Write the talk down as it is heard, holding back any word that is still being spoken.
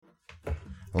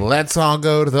Let's all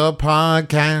go to the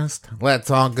podcast.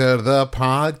 Let's all go to the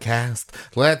podcast.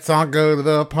 Let's all go to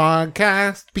the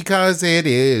podcast because it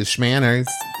is Shmanners.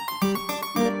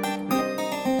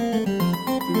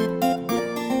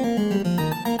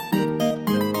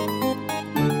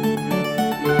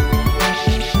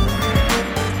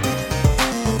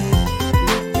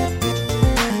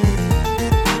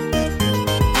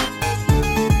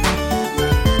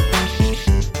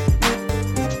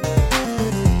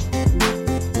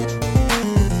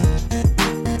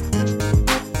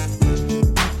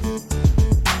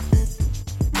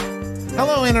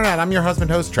 I'm your husband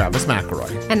host, Travis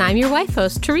McElroy. And I'm your wife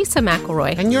host, Teresa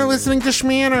McElroy. And you're listening to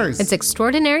Shmanners. It's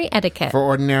extraordinary etiquette. For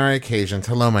ordinary occasions.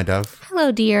 Hello, my dove.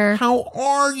 Hello, dear. How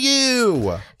are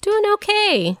you? Doing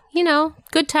okay. You know,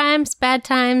 good times, bad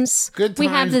times. Good times, we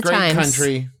have the great times.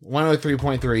 Country,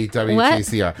 103.3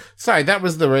 WTCR. Sorry, that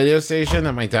was the radio station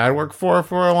that my dad worked for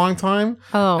a long time.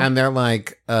 Oh. And their,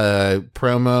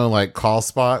 promo, call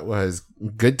spot was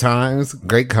good times,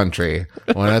 great country,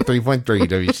 103.3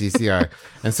 WTCR.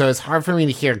 And so it's hard for me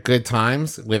to hear good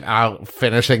times without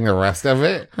finishing the rest of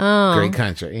it. Oh. Great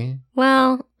country.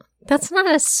 Well, that's not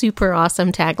a super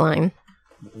awesome tagline.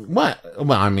 What?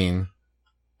 Well, I mean,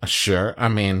 sure. I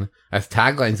mean, as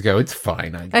taglines go, it's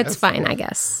fine, I guess. It's fine, I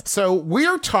guess. So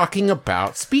we're talking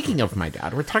about, speaking of my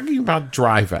dad, we're talking about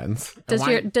drive-ins.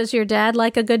 Does your dad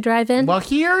like a good drive-in? Well,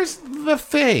 here's the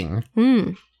thing.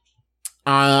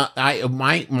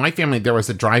 My family, there was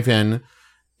a drive-in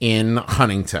in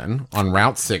Huntington on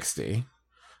Route 60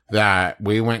 that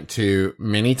we went to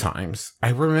many times.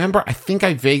 I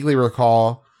vaguely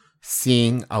recall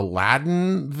seeing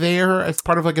Aladdin there as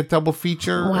part of a double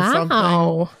feature or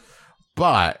something.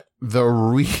 But the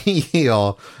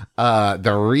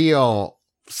real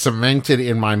cemented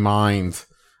in my mind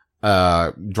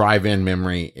drive-in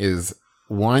memory is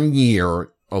one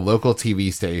year a local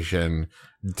TV station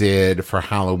did for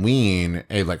Halloween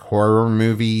a horror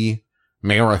movie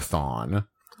marathon.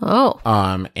 Oh.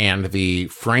 And the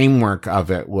framework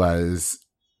of it was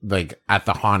at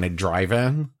the haunted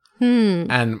drive-in.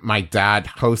 And my dad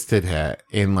hosted it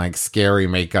in scary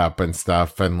makeup and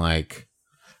stuff. And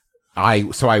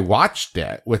I watched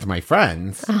it with my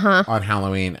friends on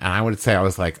Halloween, and I would say I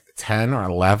was 10 or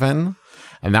 11.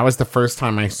 And that was the first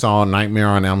time I saw Nightmare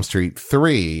on Elm Street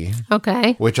 3.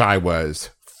 Okay. Which I was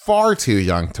far too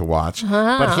young to watch. Oh.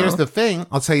 But here's the thing.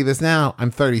 I'll tell you this now. I'm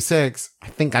 36. I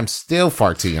think I'm still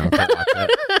far too young to watch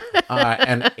it.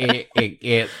 And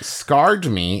it scarred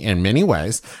me in many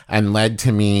ways and led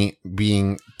to me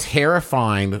being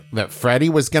terrified that Freddy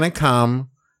was going to come,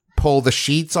 pull the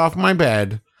sheets off my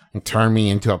bed, and turn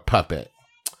me into a puppet.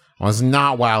 I was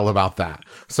not wild about that.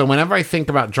 So whenever I think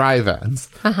about drive-ins,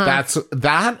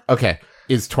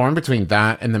 is torn between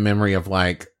that and the memory of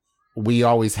we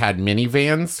always had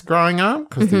minivans growing up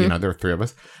because there were three of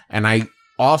us. And I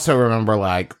also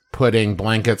remember putting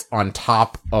blankets on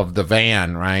top of the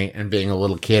van, right? And being a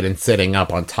little kid and sitting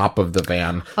up on top of the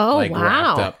van,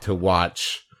 wrapped up to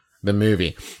watch the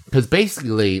movie. Because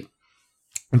basically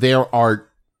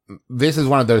this is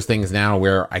one of those things now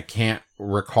where I can't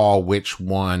recall which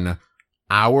one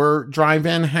our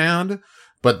drive-in had,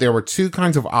 but there were two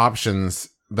kinds of options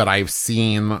that I've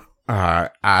seen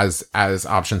as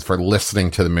options for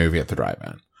listening to the movie at the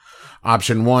drive-in.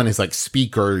 Option one is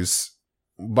speakers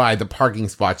by the parking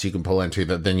spots you can pull into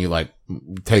that then you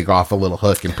take off a little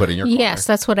hook and put in your car. Yes,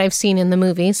 that's what I've seen in the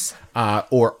movies.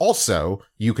 Or also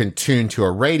you can tune to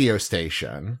a radio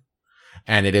station.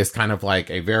 And it is kind of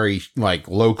a very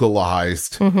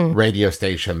localized radio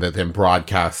station that then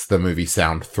broadcasts the movie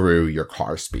sound through your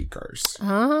car speakers.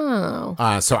 Oh.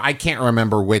 So I can't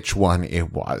remember which one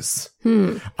it was.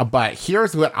 But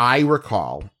here's what I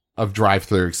recall of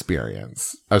drive-through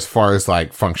experience as far as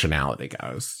functionality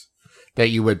goes. That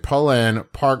you would pull in,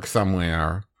 park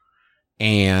somewhere,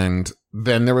 and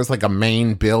then there was a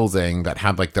main building that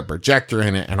had the projector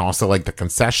in it and also the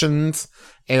concessions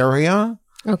area.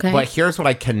 Okay. But here's what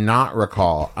I cannot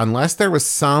recall. Unless there was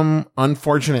some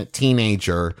unfortunate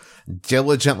teenager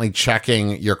diligently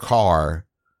checking your car,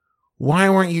 why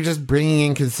weren't you just bringing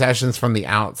in concessions from the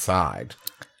outside?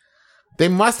 They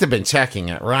must have been checking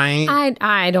it, right?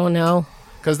 I don't know.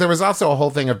 Because there was also a whole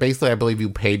thing of basically, I believe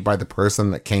you paid by the person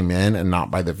that came in and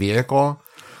not by the vehicle.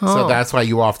 So that's why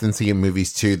you often see in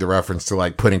movies, too, the reference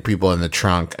to putting people in the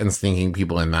trunk and sneaking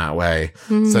people in that way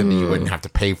so that you wouldn't have to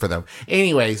pay for them.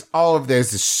 Anyways, all of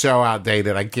this is so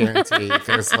outdated. I guarantee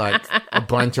there's a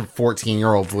bunch of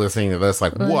 14-year-olds listening to this.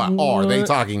 What are they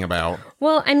talking about?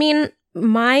 Well, I mean,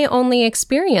 my only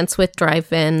experience with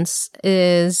drive-ins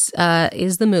is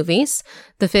the movies,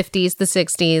 the 50s, the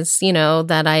 60s, you know,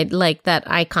 that I like, that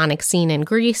iconic scene in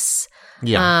Grease.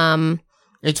 Yeah.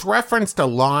 It's referenced a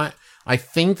lot. I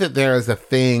think that there is a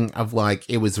thing of like,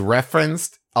 it was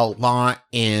referenced a lot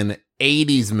in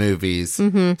 80s movies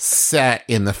set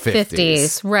in the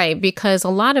 50s. Right, because a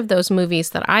lot of those movies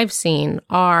that I've seen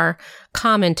are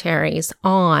commentaries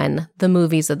on the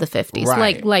movies of the 50s,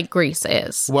 Right. like Grease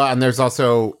is. Well, and there's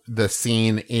also the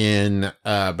scene in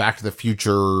Back to the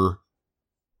Future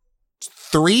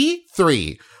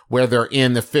 3, where they're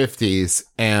in the 50s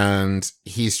and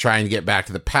he's trying to get back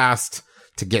to the past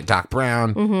to get Doc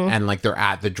Brown, and like they're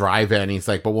at the drive-in. He's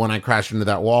like, but when I crash into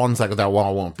that wall, and it's like, that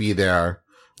wall won't be there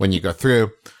when you go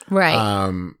through. Right.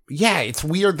 Yeah, it's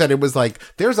weird that it was like,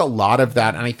 there's a lot of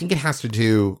that. And I think it has to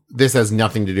do, this has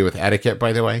nothing to do with etiquette,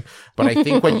 by the way. But I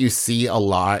think what you see a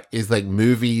lot is like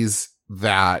movies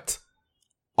that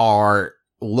are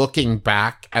looking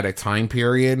back at a time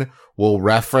period will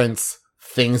reference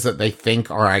things that they think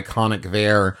are iconic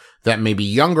there that maybe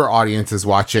younger audiences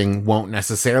watching won't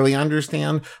necessarily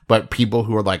understand, but people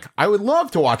who are like, I would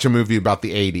love to watch a movie about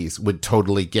the 80s would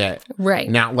totally get. Right.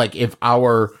 Now, like if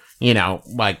our, you know,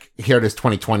 like here it is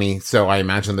 2020. So I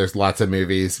imagine there's lots of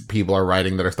movies people are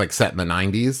writing that are like set in the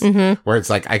 90s where it's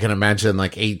like, I can imagine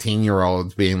like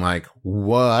 18-year-olds being like,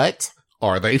 what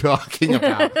are they talking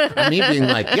about? And me being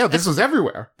like, yeah, this was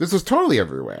everywhere. This was totally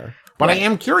everywhere. But I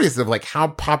am curious of like how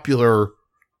popular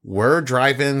were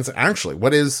drive-ins actually?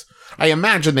 I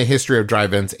imagine the history of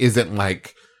drive-ins isn't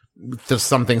like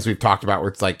some things we've talked about where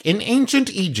it's like in ancient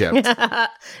Egypt.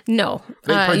 No.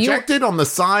 They projected on the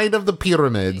side of the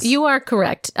pyramids. You are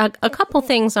correct. A couple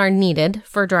things are needed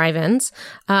for drive-ins.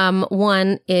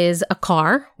 One is a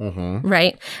car,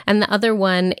 right? And the other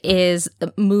one is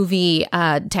movie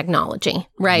technology,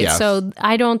 right? Yes. So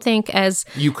I don't think as...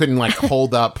 You couldn't like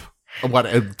hold up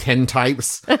 10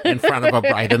 types in front of a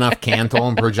bright enough candle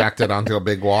and project it onto a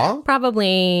big wall?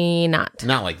 Probably not.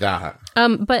 Not like that.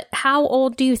 But how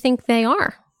old do you think they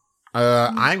are?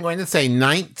 I'm going to say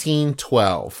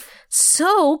 1912.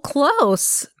 So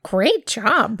close. Great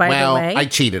job, by the way. Well, I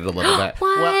cheated a little bit.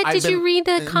 What? Well, Did you read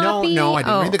the copy? No, I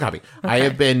didn't read the copy. I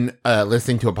have been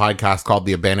listening to a podcast called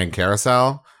The Abandoned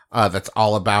Carousel. That's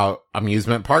all about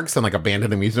amusement parks and like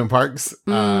abandoned amusement parks.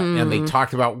 And they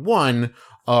talked about one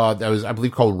that was, I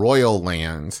believe, called Royal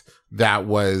Land, that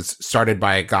was started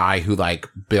by a guy who like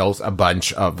built a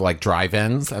bunch of like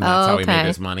drive-ins, and that's how he made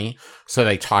his money. So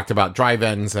they talked about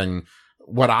drive-ins and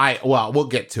we'll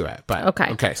get to it, but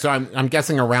okay. So I'm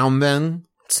guessing around then.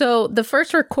 So the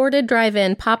first recorded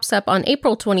drive-in pops up on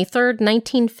April 23rd,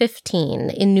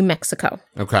 1915 in New Mexico.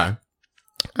 Okay.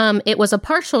 It was a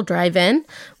partial drive-in,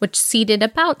 which seated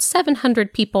about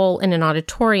 700 people in an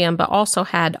auditorium, but also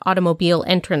had automobile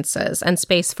entrances and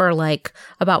space for like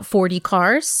about 40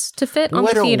 cars to fit on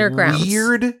the theater grounds. What a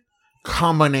weird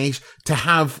combination. To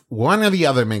have one or the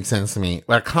other makes sense to me.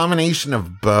 But a combination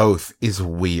of both is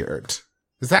weird.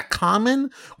 Is that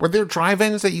common? Were there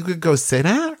drive-ins that you could go sit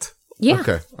at?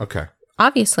 Yeah. Okay.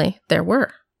 Obviously, there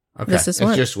were. Okay. This is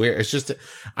one. It's just weird. It's just,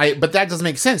 but that doesn't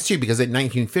make sense too, because in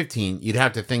 1915, you'd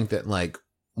have to think that like,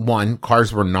 one,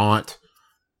 cars were not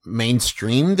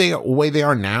mainstream the way they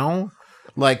are now.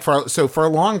 Like for a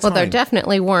long time. Well, there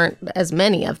definitely weren't as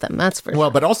many of them. That's for sure. Well,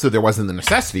 but also there wasn't the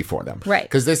necessity for them. Right.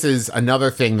 Because this is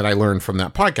another thing that I learned from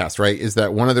that podcast, right? Is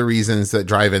that one of the reasons that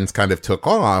drive-ins kind of took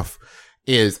off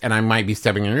is, and I might be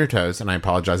stepping on your toes, and I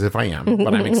apologize if I am,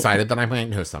 but I'm excited that I might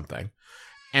know something.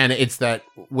 And it's that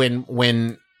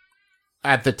when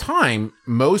at the time,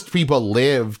 most people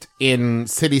lived in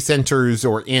city centers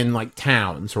or in like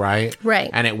towns, right? Right.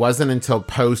 And it wasn't until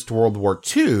post World War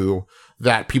II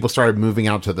that people started moving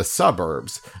out to the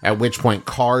suburbs, at which point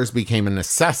cars became a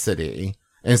necessity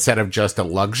instead of just a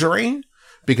luxury,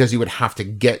 because you would have to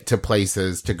get to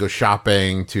places to go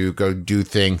shopping, to go do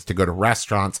things, to go to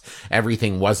restaurants.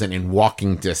 Everything wasn't in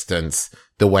walking distance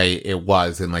the way it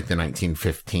was in like the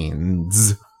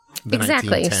 1915s.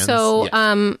 Exactly. 1910s. So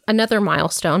Yes. another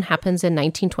milestone happens in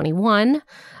 1921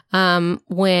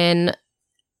 when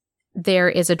there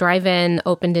is a drive-in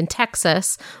opened in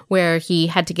Texas where he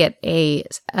had to get a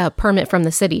permit from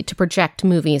the city to project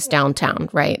movies downtown,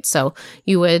 right? So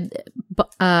you would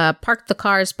park the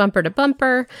cars bumper to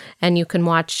bumper, and you can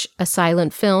watch a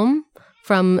silent film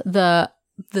from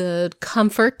the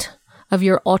comfort of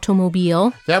your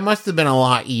automobile. That must have been a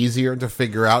lot easier to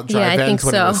figure out drive-ins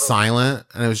when it was silent.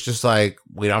 And it was just like,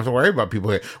 we don't have to worry about people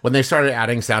here. When they started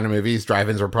adding sound to movies,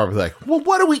 drive-ins were probably like, well,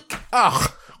 what are we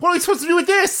supposed to do with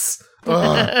this?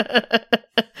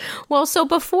 Well, so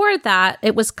before that,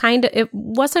 it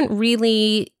wasn't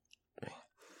really,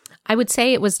 I would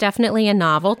say it was definitely a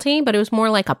novelty, but it was more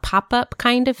like a pop-up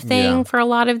kind of thing for a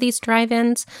lot of these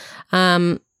drive-ins.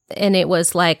 And it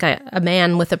was like a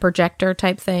man with a projector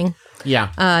type thing.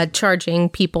 Yeah. Charging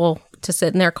people to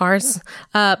sit in their cars.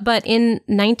 But in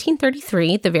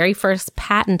 1933, the very first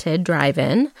patented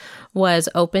drive-in was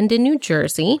opened in New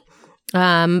Jersey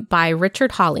by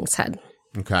Richard Hollingshead.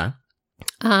 Okay.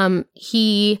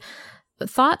 He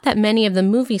thought that many of the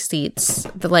movie seats,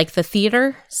 the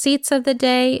theater seats of the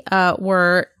day,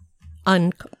 were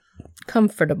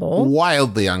uncomfortable.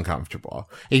 Wildly uncomfortable.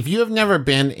 If you have never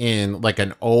been in like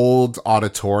an old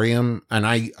auditorium, and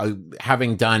I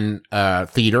having done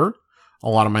theater a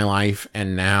lot of my life,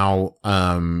 and now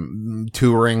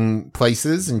touring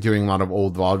places and doing a lot of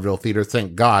old vaudeville theater.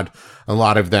 Thank God a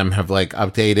lot of them have like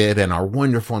updated and are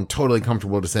wonderful and totally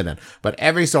comfortable to sit in. But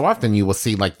every so often you will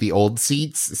see like the old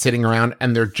seats sitting around,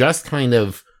 and they're just kind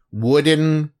of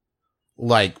wooden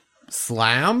like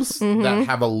slabs that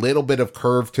have a little bit of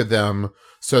curve to them,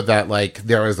 so that like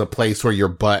there is a place where your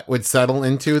butt would settle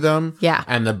into them. Yeah.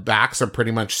 And the backs are pretty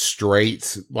much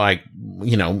straight, like,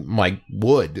 like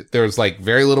wood. There's like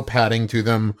very little padding to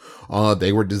them.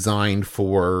 They were designed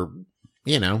for,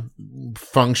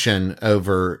 function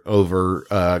over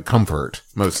comfort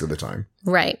most of the time.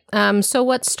 Right. So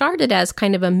what started as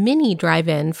kind of a mini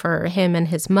drive-in for him and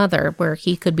his mother, where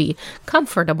he could be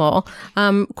comfortable,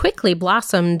 quickly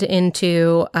blossomed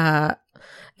into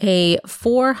a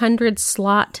 400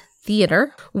 slot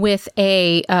theater with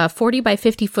a 40 by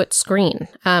 50 foot screen.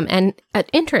 And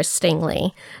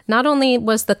interestingly, not only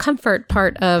was the comfort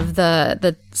part of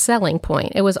the selling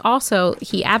point, it was also,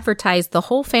 he advertised the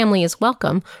whole family is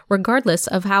welcome, regardless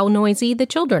of how noisy the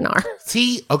children are.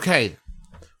 See, okay,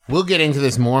 we'll get into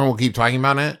this more and we'll keep talking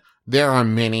about it. There are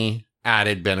many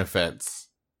added benefits,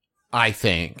 I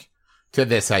think, to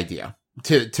this idea,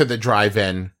 to the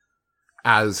drive-in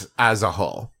as a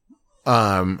whole.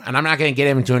 And I'm not going to get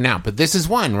into it now, but this is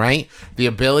one, right? The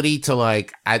ability to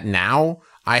now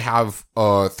I have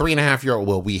a 3.5-year-old.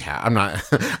 Well,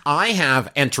 I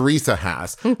have, and Teresa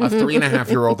has a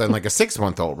 3.5-year-old and like a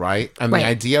 6-month-old, right? And the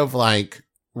idea of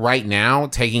right now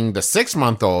taking the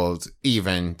 6-month-old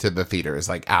even to the theater is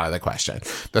out of the question.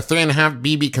 The 3.5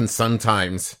 BB can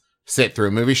sometimes sit through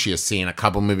a movie. She has seen a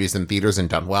couple movies in theaters and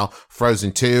done well.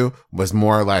 Frozen 2 was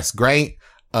more or less great.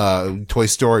 Toy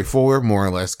Story 4, more or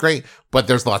less great, but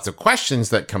there's lots of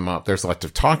questions that come up. There's lots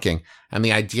of talking, and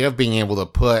the idea of being able to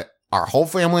put our whole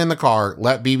family in the car,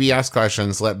 let BB ask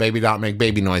questions, let Baby Dot make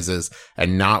baby noises,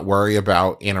 and not worry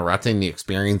about interrupting the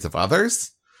experience of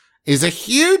others is a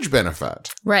huge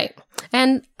benefit. Right.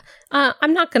 And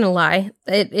I'm not going to lie,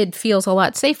 it feels a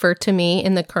lot safer to me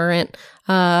in the current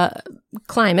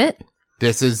climate.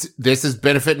 This is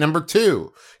benefit number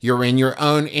 2. You're in your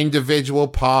own individual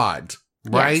pod.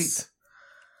 Right. Yes.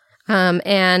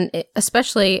 And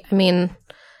especially,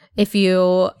 if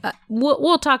you,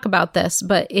 we'll talk about this,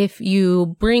 but if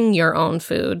you bring your own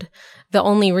food, the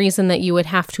only reason that you would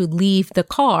have to leave the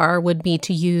car would be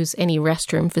to use any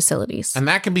restroom facilities. And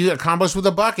that can be accomplished with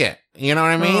a bucket. You know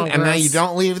what I mean? And now you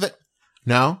don't leave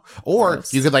no? Or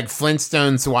gross. You could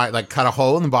Flintstones, cut a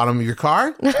hole in the bottom of your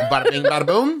car. Bada bing, bada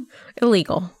boom.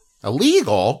 Illegal?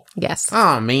 Illegal? Yes.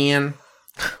 Oh, man.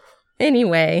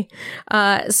 Anyway,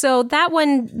 so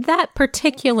that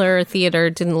particular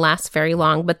theater didn't last very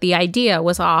long, but the idea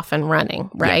was off and running,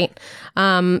 right?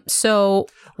 Yeah.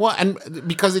 Well, and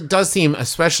because it does seem,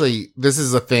 especially, this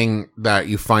is a thing that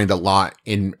you find a lot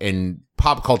in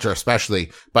pop culture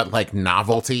especially, but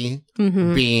novelty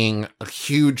being a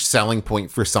huge selling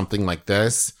point for something like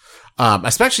this.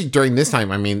 Especially during this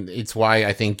time. It's why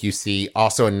I think you see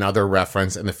also another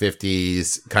reference in the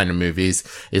 50s kind of movies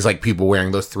is people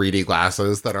wearing those 3D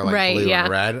glasses that are blue and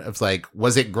red. It's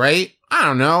was it great? I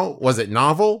don't know. Was it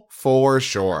novel? For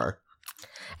sure.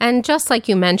 And just like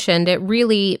you mentioned, it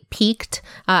really peaked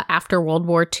after World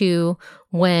War II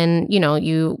when,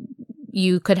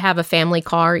 you could have a family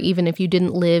car even if you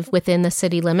didn't live within the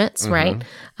city limits, right?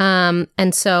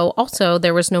 And so also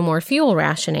there was no more fuel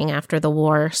rationing after the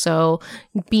war. So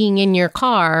being in your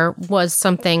car was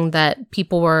something that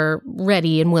people were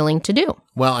ready and willing to do.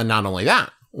 Well, and not only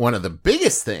that, one of the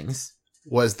biggest things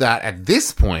was that at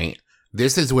this point,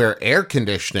 this is where air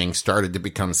conditioning started to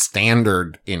become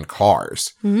standard in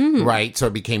cars, right? So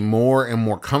it became more and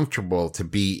more comfortable to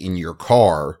be in your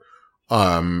car.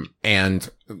 And,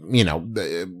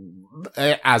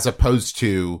 as opposed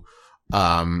to,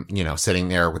 sitting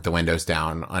there with the windows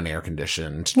down, unair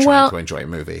conditioned, trying to enjoy a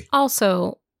movie.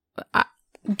 Also,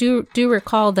 do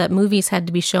recall that movies had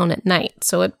to be shown at night,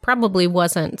 so it probably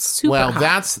wasn't super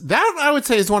hot. That I would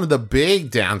say is one of the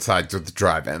big downsides of the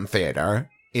drive-in theater.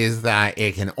 is that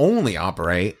it can only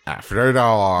operate after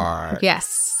dark.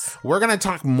 Yes. We're going to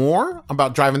talk more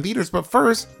about drive-in theaters, but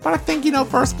first, a thank you note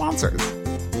for our sponsors.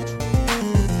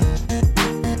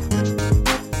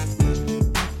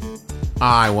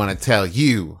 I want to tell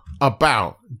you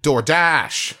about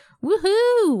DoorDash.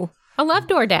 Woohoo! I love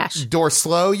DoorDash. Door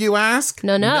slow, you ask?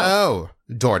 No.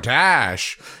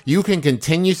 DoorDash. You can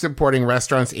continue supporting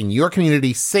restaurants in your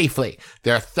community safely.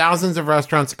 There are thousands of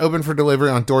restaurants open for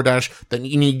delivery on DoorDash that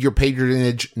you need your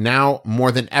patronage now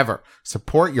more than ever.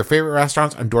 Support your favorite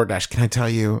restaurants on DoorDash. Can I tell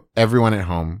you, everyone at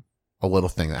home, a little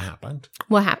thing that happened?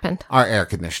 What happened? Our air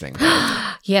conditioning.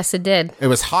 Yes, it did. It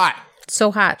was hot.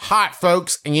 So hot. Hot,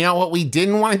 folks. And you know what we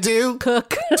didn't want to do?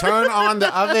 Cook. Turn on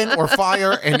the oven or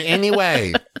fire in any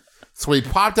way. So we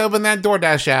popped open that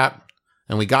DoorDash app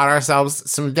and we got ourselves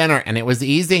some dinner, and it was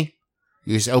easy.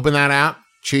 You just open that app,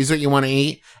 choose what you want to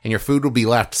eat, and your food will be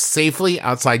left safely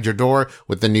outside your door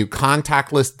with the new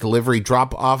contactless delivery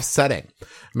drop-off setting.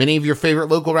 Many of your favorite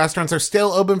local restaurants are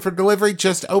still open for delivery.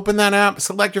 Just open that app,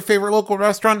 select your favorite local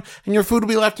restaurant, and your food will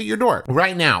be left at your door.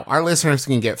 Right now, our listeners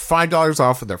can get $5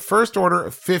 off with their first order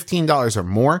of $15 or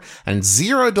more and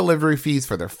 0 delivery fees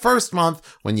for their first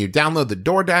month when you download the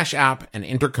DoorDash app and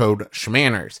enter code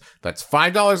Shmanners. That's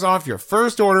 $5 off your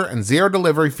first order and 0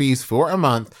 delivery fees for a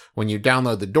month when you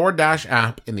download the DoorDash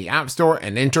app in the App Store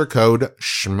and enter code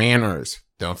Shmanners.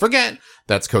 Don't forget,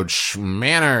 that's code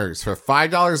Shmanners for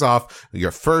 $5 off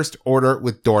your first order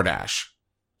with DoorDash.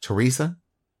 Teresa,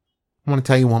 I want to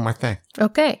tell you one more thing.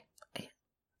 Okay.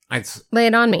 Lay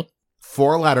it on me.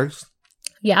 4 letters.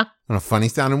 Yeah. And a funny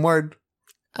sounding word.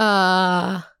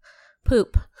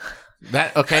 Poop.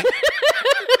 That, okay.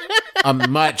 A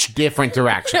much different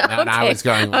direction than I was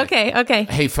going with. Okay.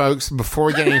 Hey, folks, before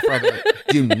we get any further,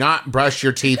 do not brush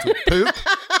your teeth with poop.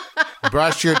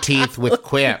 Brush your teeth with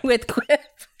Quip. With Quip.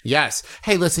 Yes.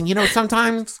 Hey, listen,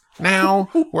 sometimes now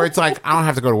where it's like, I don't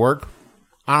have to go to work.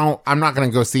 I'm not going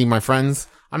to go see my friends.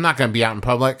 I'm not going to be out in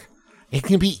public. It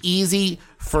can be easy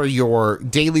for your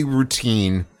daily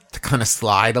routine to kind of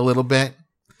slide a little bit.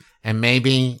 And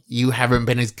maybe you haven't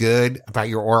been as good about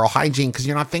your oral hygiene because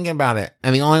you're not thinking about it.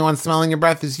 And the only one smelling your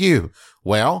breath is you.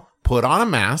 Well, put on a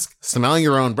mask, smell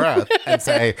your own breath, and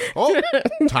say, oh,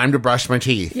 time to brush my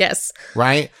teeth. Yes.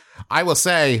 Right? I will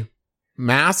say,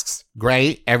 masks,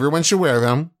 great. Everyone should wear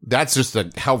them. That's just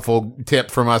a helpful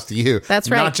tip from us to you. That's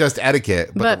right. Not just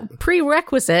etiquette. But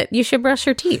prerequisite, you should brush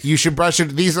your teeth. You should brush your...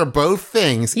 These are both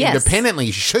things yes. independently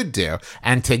you should do.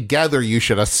 And together you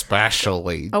should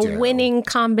especially do. A winning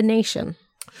combination.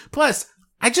 Plus,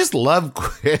 I just love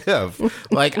Quip.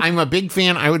 Like, I'm a big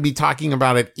fan. I would be talking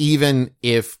about it even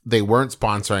if they weren't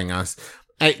sponsoring us.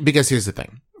 Because here's the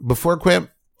thing. Before Quip,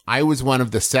 I was one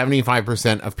of the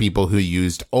 75% of people who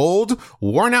used old,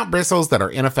 worn-out bristles that are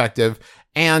ineffective,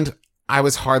 and I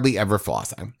was hardly ever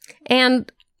flossing.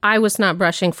 And I was not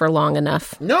brushing for long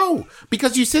enough. No,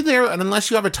 because you sit there, and unless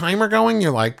you have a timer going,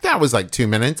 you're like, that was like 2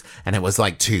 minutes, and it was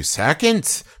like 2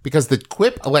 seconds. Because the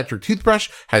Quip electric toothbrush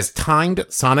has timed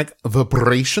sonic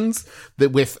vibrations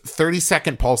that with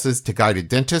 30-second pulses to guide a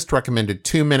dentist-recommended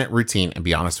 2-minute routine. And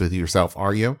be honest with yourself,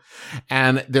 are you?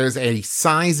 And there's a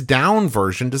size-down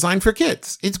version designed for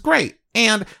kids. It's great.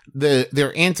 And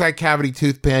their anti-cavity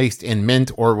toothpaste in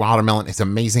mint or watermelon is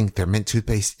amazing. Their mint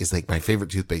toothpaste is like my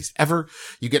favorite toothpaste ever.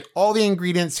 You get all the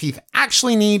ingredients teeth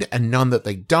actually need and none that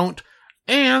they don't.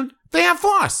 And they have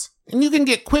floss. And you can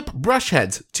get Quip brush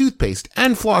heads, toothpaste,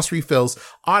 and floss refills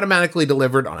automatically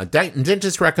delivered on a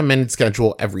dentist recommended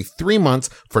schedule every 3 months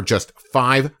for just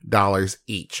 $5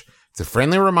 each. It's a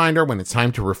friendly reminder when it's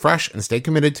time to refresh and stay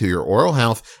committed to your oral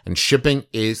health, and shipping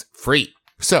is free.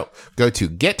 So go to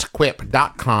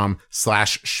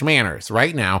getquip.com/Shmanners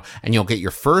right now and you'll get your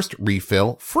first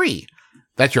refill free.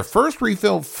 That's your first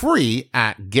refill free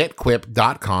at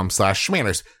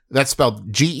getquip.com/Shmanners. That's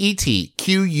spelled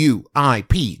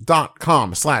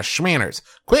GETQUIP.com/Shmanners.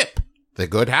 Quip, the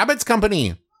good habits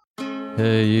company.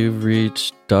 Hey, you've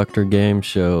reached Dr. Game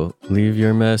Show. Leave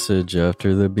your message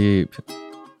after the beep.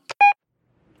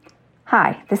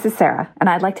 Hi, this is Sarah, and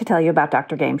I'd like to tell you about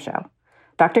Dr. Game Show.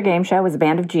 Dr. Game Show is a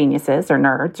band of geniuses or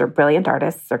nerds or brilliant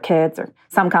artists or kids or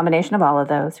some combination of all of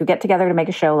those who get together to make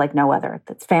a show like no other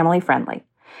that's family friendly.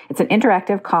 It's an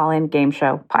interactive call-in game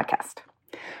show podcast.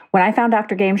 When I found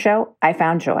Dr. Game Show, I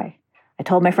found joy. I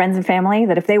told my friends and family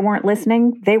that if they weren't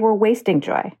listening, they were wasting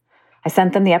joy. I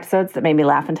sent them the episodes that made me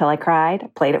laugh until I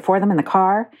cried, played it for them in the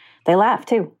car. They laughed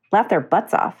too, laughed their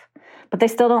butts off. But they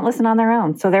still don't listen on their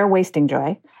own, so they're wasting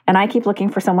joy. And I keep looking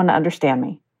for someone to understand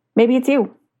me. Maybe it's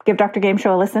you. Give Dr. Game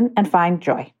Show a listen and find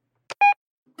joy.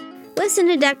 Listen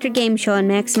to Dr. Game Show on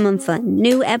Maximum Fun.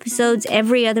 New episodes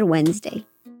every other Wednesday.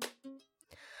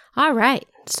 All right.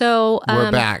 So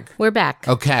We're back. We're back.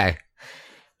 Okay.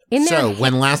 In So there-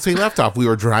 when last we left off, we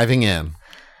were driving in.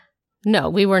 No,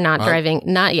 we were not driving.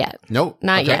 Not yet. Nope.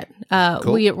 Not Okay. yet.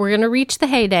 Cool. We're going to reach the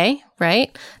heyday,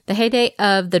 right? The heyday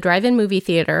of the drive-in movie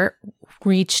theater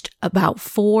reached about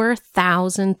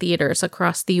 4,000 theaters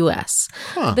across the U.S.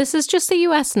 Huh. This is just the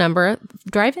U.S. number.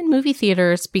 Drive-in movie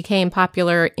theaters became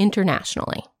popular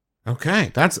internationally.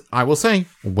 Okay. That's, I will say,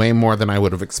 way more than I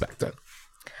would have expected.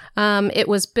 It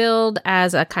was billed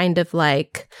as a kind of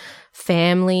like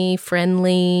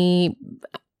family-friendly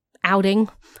outing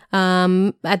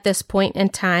at this point in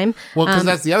time. Well, because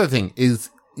that's the other thing is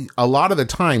a lot of the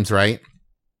times, right,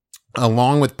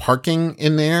 along with parking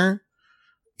in there,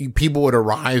 people would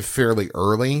arrive fairly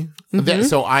early.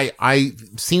 So I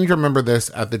seem to remember this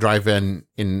at the drive-in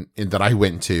in that I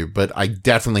went to, but I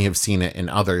definitely have seen it in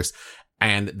others.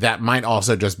 And that might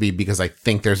also just be because I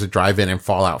think there's a drive-in in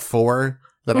Fallout 4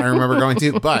 that I remember going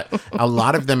to. But a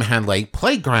lot of them had like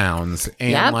playgrounds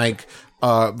and like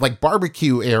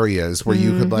barbecue areas where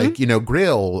you could like,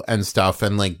 grill and stuff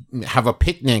and like have a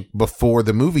picnic before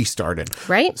the movie started.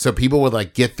 Right. So people would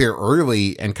like get there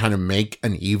early and kind of make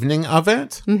an evening of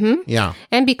it. Mm-hmm. Yeah.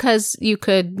 And because you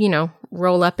could,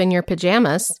 roll up in your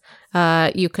pajamas,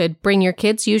 you could bring your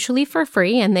kids usually for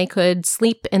free and they could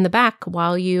sleep in the back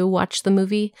while you watch the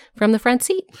movie from the front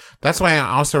seat. That's why I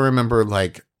also remember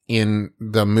like in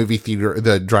the movie theater,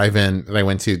 the drive-in that I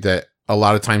went to, that a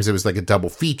lot of times it was like a double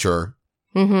feature.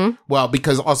 Mm-hmm. Well,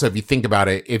 because also if you think about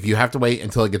it, if you have to wait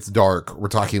until it gets dark, we're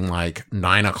talking like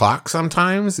 9:00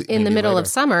 sometimes. In the middle later. of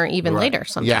summer, even later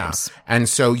sometimes. Yeah. And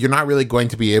so you're not really going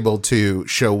to be able to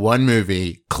show one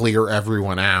movie, clear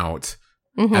everyone out,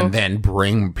 and then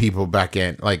bring people back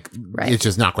in. Like, it's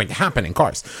just not going to happen in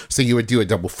cars. So you would do a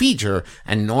double feature.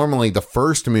 And normally the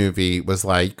first movie was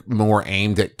like more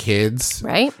aimed at kids.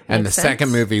 Right. And Makes the sense.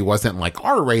 second movie wasn't like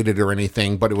R-rated or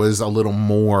anything, but it was a little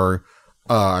more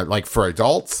like for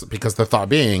adults, because the thought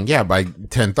being, by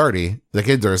 10:30, the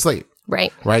kids are asleep.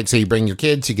 Right. Right. So you bring your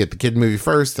kids, you get the kid movie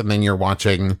first, and then you're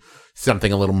watching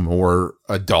something a little more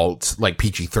adult, like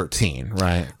PG-13.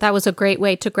 Right. That was a great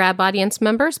way to grab audience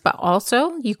members, but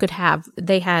also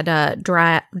they had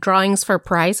drawings for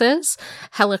prizes,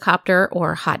 helicopter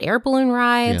or hot air balloon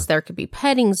rides. There could be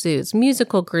petting zoos,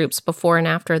 musical groups before and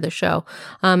after the show.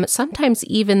 Sometimes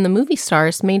even the movie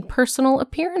stars made personal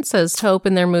appearances to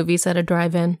open their movies at a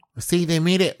drive-in. See, they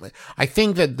made it. I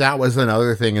think that was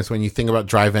another thing is when you think about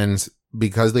drive-ins,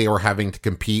 because they were having to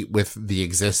compete with the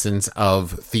existence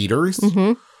of theaters,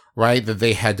 right? That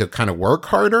they had to kind of work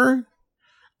harder.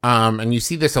 And you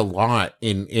see this a lot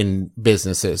in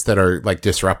businesses that are like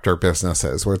disruptor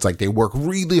businesses, where it's like they work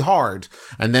really hard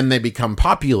and then they become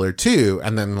popular too.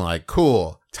 And then like,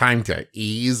 cool, time to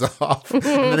ease off. And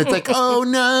then it's like, oh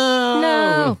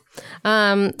no.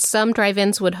 Some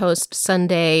drive-ins would host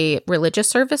Sunday religious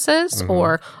services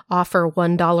or offer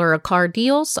 $1 a car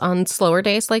deals on slower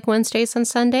days like Wednesdays and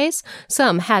Sundays.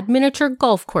 Some had miniature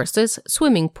golf courses,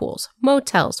 swimming pools,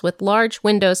 motels with large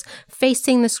windows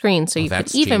facing the screen so you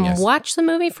could even watch the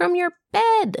movie from your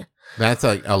bed. That's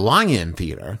a lion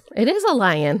theater. It is a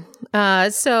lion.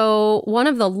 So one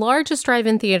of the largest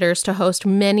drive-in theaters to host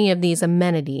many of these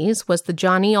amenities was the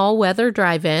Johnny All-Weather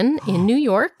Drive-In in New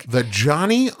York. The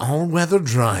Johnny All-Weather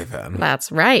Drive-In.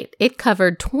 That's right. It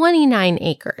covered 29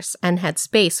 acres and had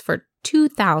space for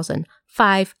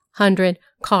 2,500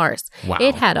 cars. Wow.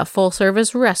 It had a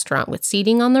full-service restaurant with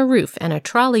seating on the roof and a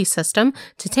trolley system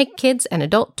to take kids and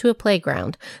adults to a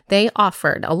playground. They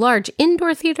offered a large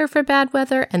indoor theater for bad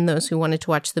weather and those who wanted to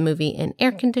watch the movie in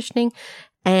air conditioning.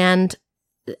 And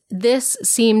this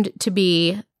seemed to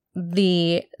be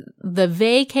the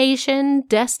vacation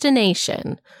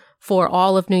destination for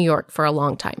all of New York for a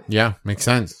long time. Yeah, makes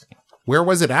sense. Where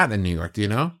was it at in New York? Do you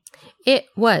know? It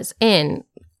was in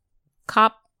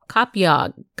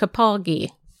Copyog.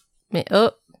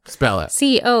 Oh, spell it.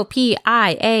 Copiague.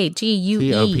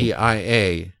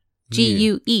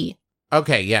 Copiague.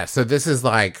 Okay, yeah. So this is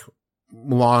like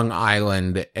Long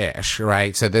Island-ish,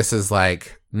 right? So this is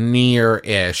like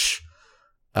near-ish.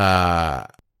 So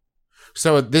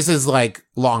this is like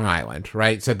Long Island,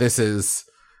 right? So this is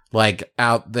like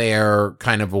out there,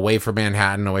 kind of away from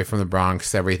Manhattan, away from the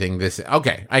Bronx, everything.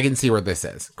 Okay, I can see where this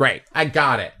is. Great. I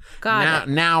got it.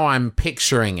 Now I'm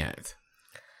picturing it.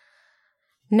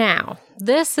 Now,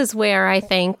 this is where I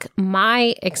think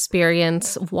my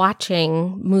experience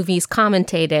watching movies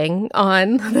commentating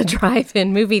on the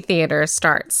drive-in movie theater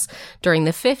starts. During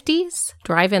the 50s,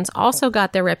 drive-ins also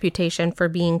got their reputation for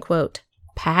being, quote,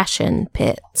 passion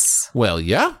pits. Well,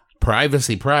 yeah.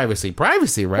 Privacy,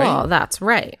 right? Well, that's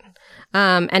right.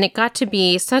 And it got to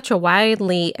be such a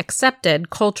widely accepted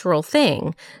cultural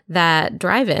thing that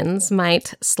drive-ins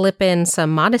might slip in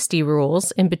some modesty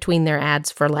rules in between their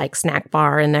ads for like snack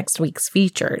bar and next week's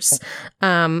features.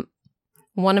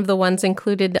 One of the ones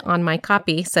included on my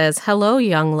copy says, "Hello,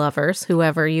 young lovers,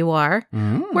 whoever you are.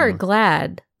 We're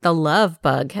glad the love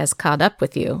bug has caught up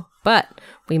with you, but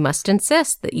we must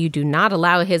insist that you do not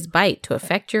allow his bite to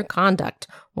affect your conduct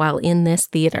while in this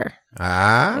theater."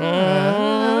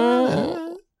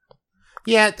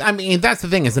 Yeah, I mean, that's the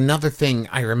thing. Is another thing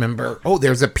I remember. Oh,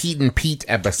 there's a Pete and Pete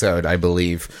episode, I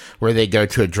believe, where they go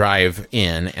to a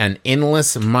drive-in, and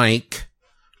Endless Mike,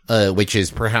 which is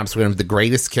perhaps one of the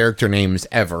greatest character names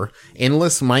ever,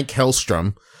 Endless Mike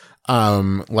Hellstrom,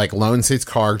 like loans his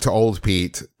car to old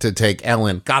Pete to take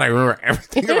Ellen. God, I remember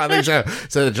everything about the show.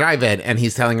 So the drive-in, and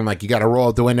he's telling him, like, you got to roll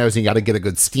up the windows and you got to get a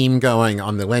good steam going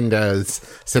on the windows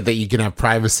so that you can have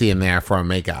privacy in there for a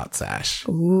makeout sesh.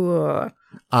 Ooh.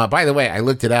 By the way, I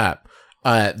looked it up.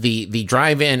 The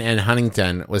drive-in in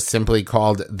Huntington was simply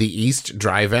called the East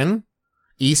Drive-In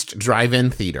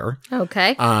Theater.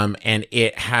 Okay. And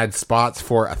it had spots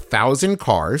for 1,000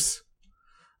 cars.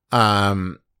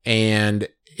 And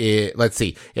let's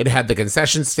see, it had the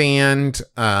concession stand.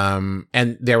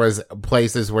 And there was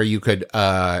places where you could,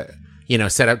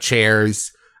 set up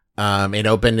chairs. It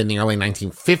opened in the early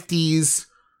 1950s.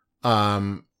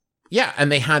 Yeah,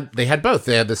 and they had both.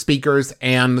 They had the speakers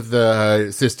and the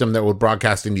system that would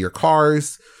broadcast into your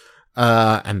cars.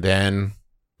 And then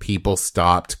people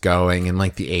stopped going in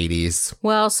like the 80s.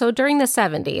 Well, so during the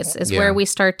 70s is where we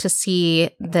start to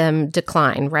see them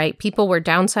decline, right? People were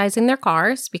downsizing their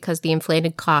cars because the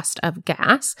inflated cost of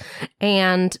gas.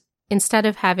 And instead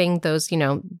of having those,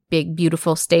 big,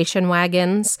 beautiful station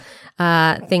wagons,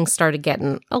 things started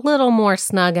getting a little more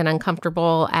snug and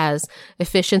uncomfortable as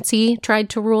efficiency tried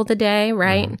to rule the day,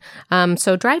 right?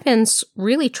 So drive-ins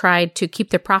really tried to keep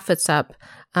their profits up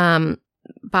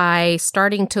by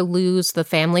starting to lose the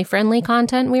family-friendly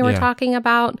content we were talking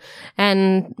about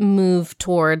and move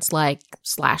towards like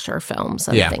slasher films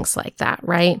and things like that,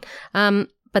 right?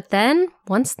 But then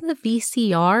once the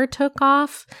VCR took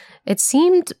off, it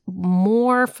seemed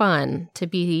more fun to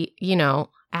be,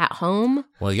 at home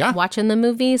watching the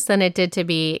movies than it did to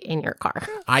be in your car.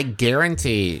 I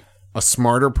guarantee a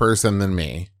smarter person than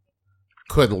me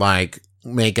could like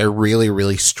make a really,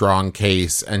 really strong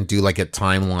case and do like a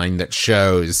timeline that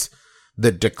shows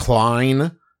the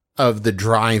decline of the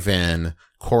drive-in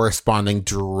corresponding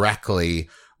directly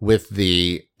with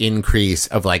the increase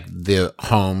of like the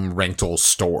home rental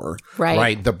store,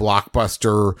 right? The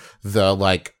Blockbuster,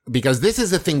 because this is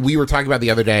the thing we were talking about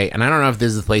the other day, and I don't know if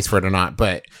this is the place for it or not,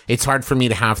 but it's hard for me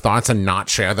to have thoughts and not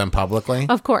share them publicly.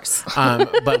 Of course.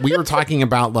 But we were talking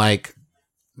about like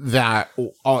that,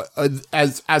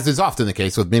 as is often the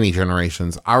case with many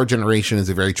generations, our generation is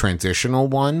a very transitional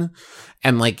one.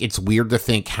 And like, it's weird to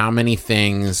think how many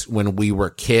things when we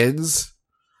were kids,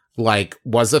 like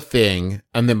was a thing,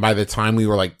 and then by the time we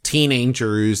were like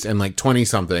teenagers and like 20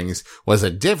 somethings was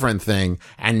a different thing,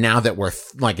 and now that we're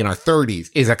like in our 30s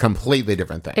is a completely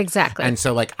different thing. Exactly. And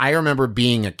so like I remember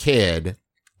being a kid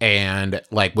and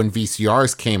like when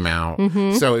VCRs came out,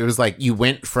 so it was like you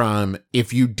went from,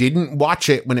 if you didn't watch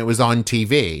it when it was on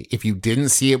TV, if you didn't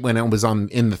see it when it was on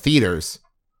in the theaters,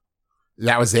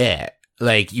 that was it.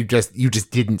 Like you just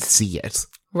didn't see it.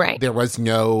 Right. There was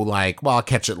no like, well, I'll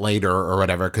catch it later or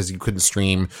whatever, because you couldn't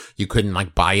stream, you couldn't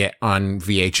like buy it on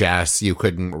VHS, you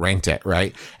couldn't rent it,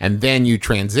 right? And then you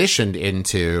transitioned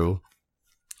into,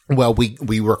 well, we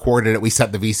recorded it, we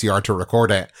set the VCR to record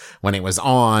it when it was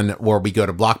on, or we go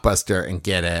to Blockbuster and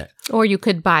get it. Or you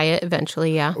could buy it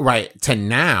eventually, yeah. Right. To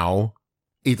now,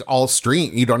 it's all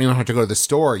streamed. You don't even have to go to the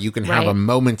store. You can have a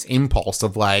moment's impulse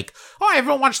of like, oh, I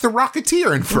haven't watched The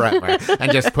Rocketeer in forever,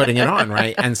 and just putting it on,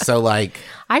 right? And so like,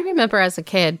 I remember as a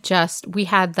kid, we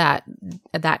had that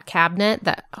cabinet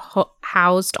that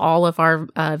housed all of our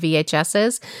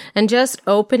VHSs, and just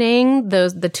opening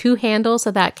the two handles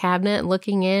of that cabinet,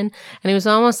 looking in, and it was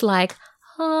almost like,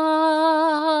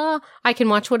 I can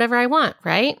watch whatever I want,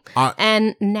 right?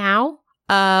 And now,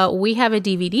 we have a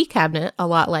DVD cabinet a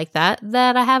lot like that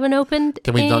I haven't opened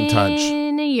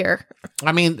in a year.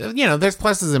 I mean, there's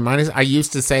pluses and minuses. I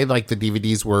used to say like the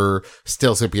DVDs were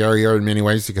still superior in many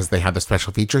ways because they had the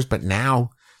special features, but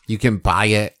now you can buy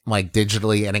it like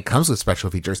digitally and it comes with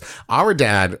special features. Our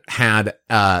dad had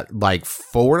like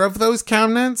 4 of those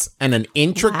cabinets and an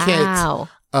intricate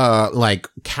like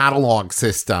catalog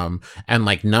system and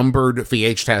like numbered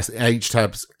VHS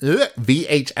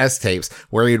tapes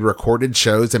where he had recorded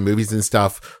shows and movies and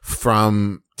stuff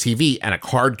from TV, and a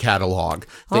card catalog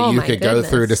that you could go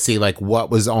through to see like what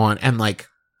was on. And like,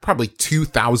 probably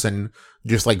 2,000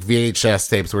 just like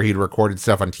VHS tapes where he'd recorded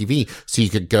stuff on TV. So you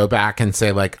could go back and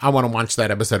say like, I want to watch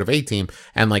that episode of A-Team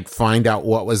and like find out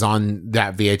what was on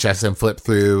that VHS and flip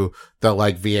through the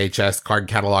like VHS card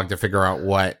catalog to figure out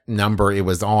what number it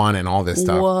was on and all this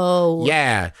stuff. Whoa.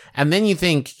 Yeah. And then you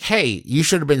think, hey, you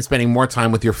should have been spending more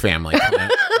time with your family. No,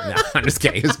 I'm just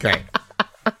kidding. It's great.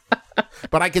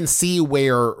 But I can see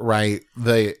where, right,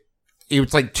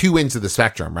 it's like two ends of the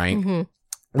spectrum, right? Mm-hmm.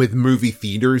 With movie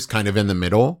theaters kind of in the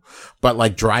middle, but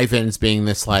like drive-ins being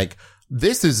this like,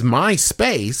 this is my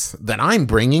space that I'm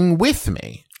bringing with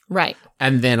me. Right.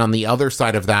 And then on the other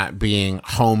side of that being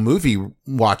home movie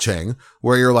watching,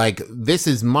 where you're like, this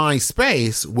is my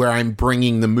space where I'm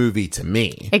bringing the movie to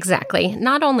me. Exactly.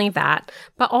 Not only that,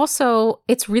 but also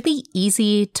it's really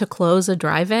easy to close a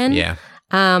drive-in. Yeah.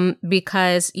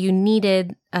 Because you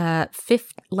needed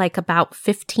about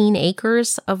 15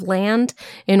 acres of land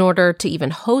in order to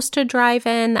even host a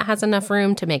drive-in that has enough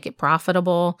room to make it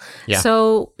profitable. Yeah.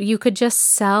 So you could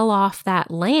just sell off that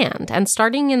land. And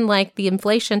starting in like the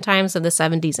inflation times of the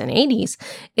 70s and 80s,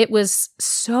 it was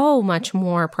so much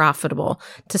more profitable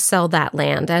to sell that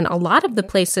land. And a lot of the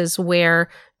places where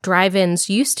drive-ins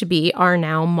used to be are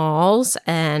now malls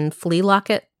and flea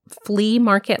market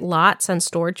lots and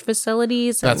storage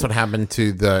facilities. That's what happened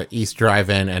to the East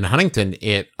Drive-In in Huntington.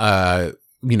 It,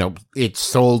 it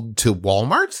sold to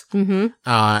Walmart in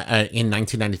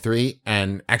 1993.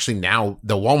 And actually now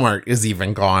the Walmart is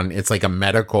even gone. It's like a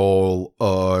medical,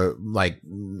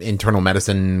 internal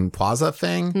medicine plaza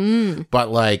thing. Mm. But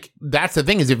like, that's the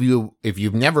thing is if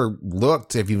you've never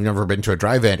been to a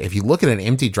drive-in, if you look at an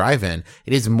empty drive-in,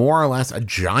 it is more or less a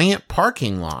giant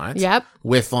parking lot. Yep.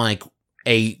 With like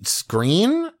a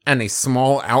screen and a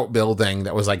small outbuilding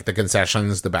that was like the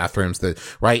concessions, the bathrooms,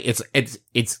 right? It's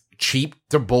cheap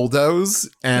to bulldoze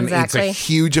and exactly. It's a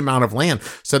huge amount of land.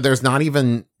 So there's not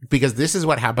even, because this is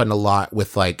what happened a lot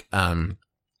with like,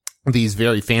 these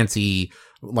very fancy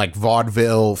like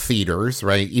vaudeville theaters,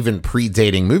 right? Even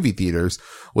predating movie theaters,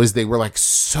 was they were like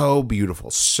so beautiful,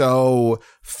 so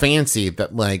fancy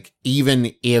that like,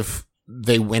 even if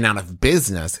they went out of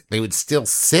business, they would still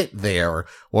sit there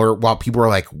or while people were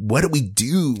like, what do we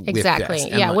do exactly.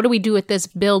 with this? Yeah. What do we do with this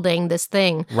building, this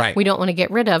thing we don't want to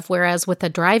get rid of? Whereas with a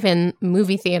drive-in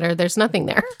movie theater, there's nothing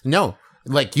there. No,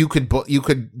 like you could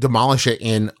demolish it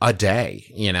in a day,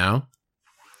 you know?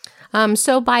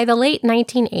 So by the late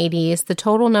 1980s, the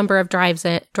total number of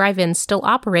drive-ins still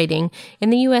operating in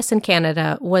the U.S. and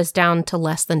Canada was down to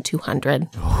less than 200.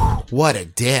 What a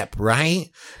dip, right?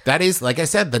 That is, like I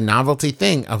said, the novelty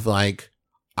thing of like,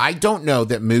 I don't know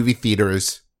that movie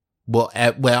theaters will,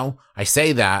 I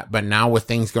say that, but now with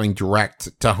things going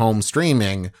direct to home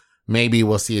streaming, maybe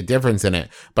we'll see a difference in it.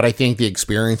 But I think the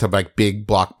experience of like big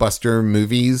blockbuster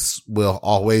movies will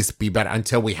always be better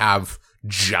until we have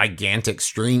gigantic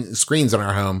screens in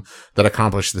our home that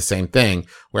accomplish the same thing.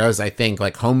 Whereas I think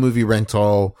like home movie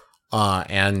rental,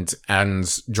 and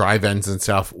drive-ins and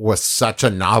stuff was such a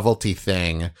novelty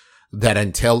thing that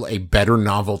until a better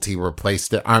novelty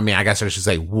replaced it, I mean, I guess I should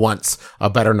say once a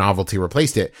better novelty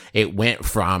replaced it, it went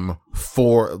from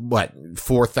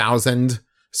 4,000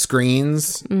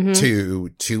 screens to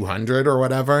 200 or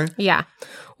whatever. Yeah.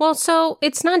 Well, so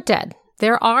it's not dead.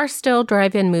 There are still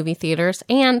drive-in movie theaters,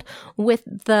 and with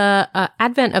the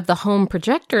advent of the home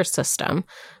projector system,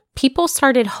 people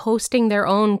started hosting their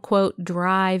own, quote,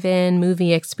 drive-in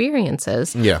movie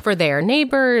experiences for their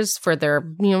neighbors, for their,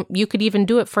 you could even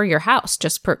do it for your house.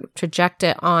 Just project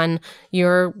it on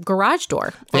your garage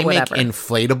door or whatever. They make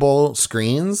inflatable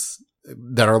screens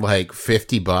that are like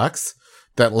 $50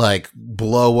 that like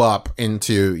blow up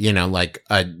into, like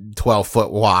a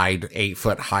 12-foot wide,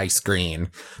 8-foot high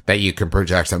screen that you can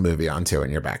project a movie onto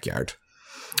in your backyard.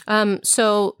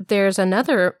 So there's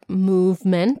another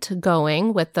movement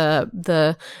going with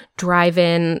the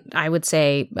drive-in, I would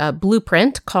say,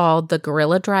 blueprint called the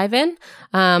Guerrilla Drive-In.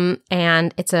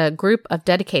 And it's a group of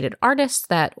dedicated artists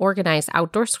that organize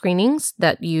outdoor screenings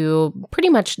that you pretty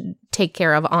much take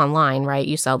care of online, right?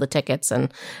 You sell the tickets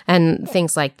and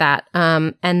things like that.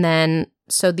 And then,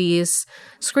 so these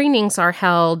screenings are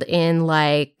held in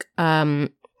like,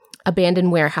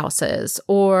 abandoned warehouses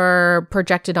or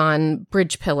projected on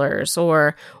bridge pillars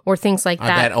or things like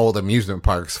that. I bet old amusement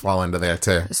parks fall into there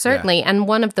too. Certainly. Yeah. And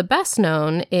one of the best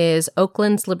known is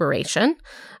Oakland's Liberation.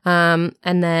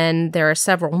 And then there are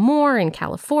several more in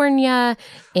California.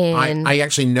 I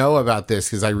actually know about this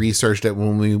because I researched it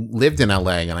when we lived in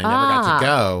LA and I never got to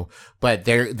go. But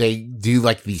they do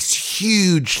like these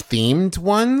huge themed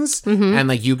ones. And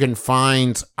like you can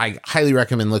find, I highly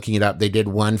recommend looking it up. They did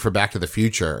one for Back to the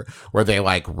Future where they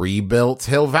like rebuilt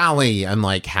Hill Valley and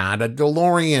like had a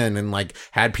DeLorean and like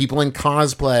had people in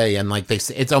cosplay and like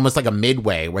it's almost like a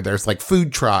Midway where there's like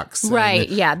food trucks. Right.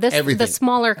 Yeah. Everything. The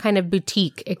smaller kind of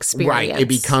boutique experience. Right. It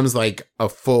becomes like a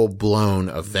full blown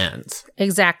event.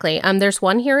 Exactly. There's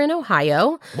one here in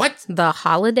Ohio. What? The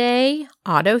Holiday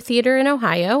Auto Theater in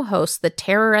Ohio hosts the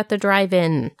Terror at the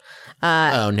Drive-In. Is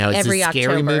every this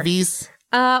scary October. movies?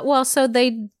 So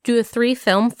they do a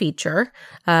 3-film feature,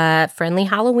 friendly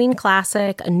Halloween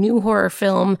classic, a new horror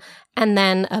film, and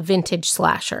then a vintage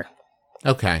slasher.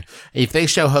 Okay. If they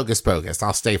show Hocus Pocus,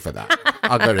 I'll stay for that.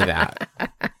 I'll go to that.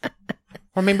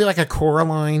 Or maybe like a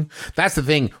Coraline. That's the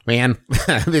thing, man.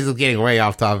 This is getting way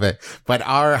off topic. But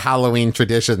our Halloween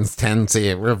traditions tend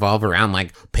to revolve around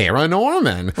like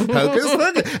Paranorman, Hocus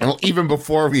Pocus. And even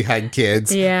before we had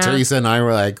kids, Teresa and I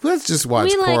were like, let's just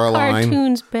watch Coraline. We like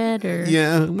cartoons better.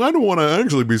 Yeah, I don't want to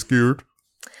actually be scared.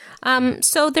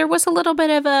 So there was a little bit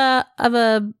of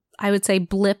a I would say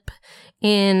blip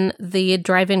in the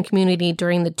drive-in community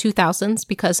during the 2000s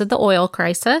because of the oil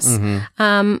crisis.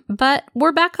 But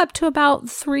we're back up to about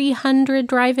 300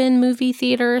 drive-in movie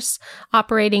theaters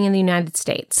operating in the United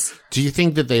States. Do you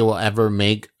think that they will ever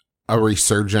make a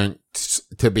resurgence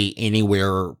to be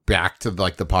anywhere back to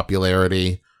like the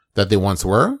popularity that they once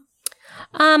were?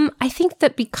 I think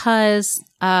that because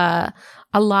a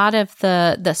lot of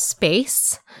the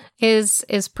space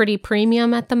is pretty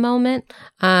premium at the moment.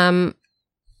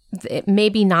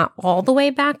 Maybe not all the way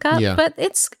back up, but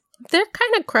they're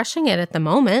kind of crushing it at the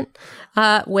moment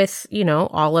with,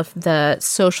 all of the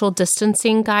social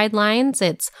distancing guidelines.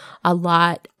 It's a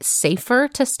lot safer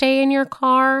to stay in your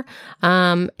car,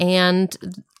 and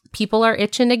people are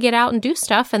itching to get out and do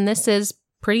stuff. And this is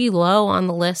pretty low on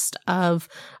the list of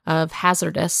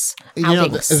hazardous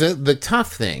outings. The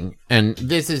tough thing, and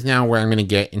this is now where I'm going to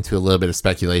get into a little bit of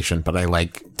speculation, but I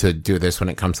like to do this when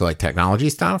it comes to like technology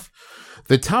stuff.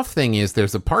 The tough thing is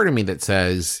there's a part of me that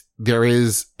says there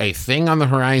is a thing on the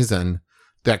horizon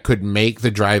that could make the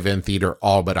drive-in theater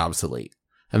all but obsolete.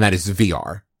 And that is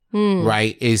VR,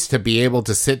 right? Is to be able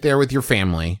to sit there with your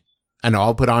family and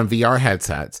all put on VR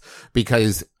headsets.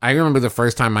 Because I remember the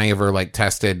first time I ever like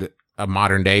tested a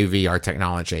modern day VR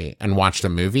technology and watched a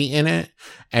movie in it.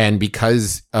 And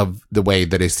because of the way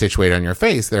that it's situated on your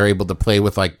face, they're able to play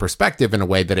with like perspective in a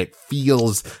way that it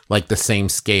feels like the same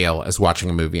scale as watching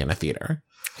a movie in a theater.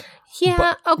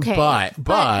 Yeah, okay.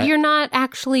 But you're not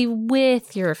actually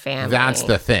with your family. That's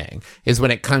the thing, is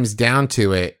when it comes down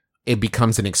to it, it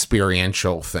becomes an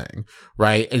experiential thing,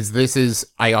 right?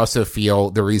 I also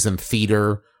feel the reason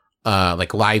theater,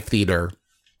 like live theater,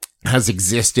 has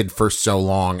existed for so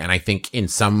long, and I think in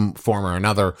some form or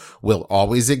another will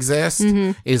always exist,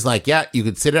 is like, yeah, you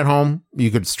could sit at home,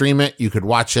 you could stream it, you could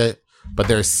watch it, but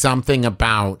there's something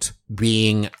about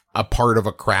being a part of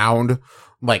a crowd,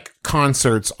 like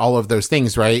concerts, all of those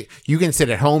things, right? You can sit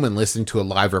at home and listen to a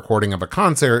live recording of a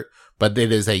concert, but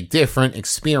it is a different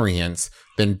experience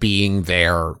than being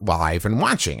there live and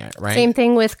watching it, right? Same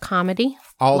thing with comedy.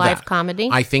 Live comedy.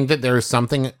 I think that there's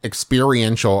something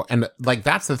experiential. And like,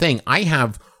 that's the thing. I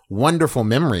have wonderful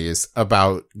memories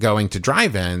about going to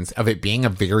drive-ins, of it being a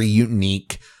very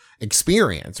unique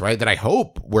experience, right? That I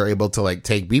hope we're able to like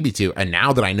take BB to. And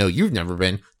now that I know you've never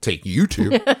been, take you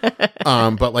to.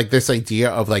 But like this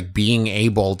idea of like being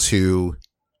able to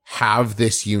have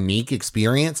this unique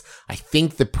experience. I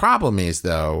think the problem is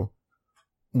though,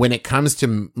 when it comes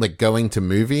to like going to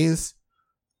movies,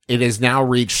 it has now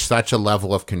reached such a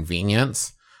level of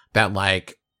convenience that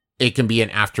like it can be an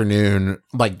afternoon,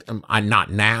 like not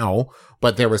now,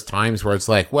 but there was times where it's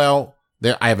like, well,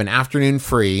 I have an afternoon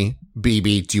free.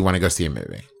 BB, do you want to go see a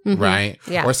movie? Right?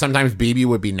 Yeah. Or sometimes BB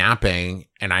would be napping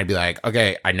and I'd be like,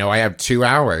 okay, I know I have 2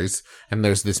 hours and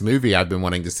there's this movie I've been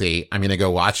wanting to see. I'm going to go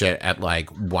watch it at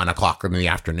like 1:00 in the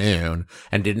afternoon,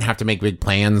 and didn't have to make big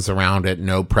plans around it.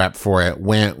 No prep for it.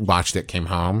 Went, watched it, came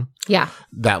home. Yeah.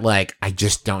 That like, I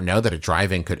just don't know that a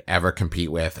drive-in could ever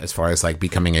compete with as far as like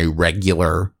becoming a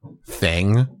regular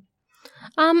thing.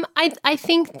 I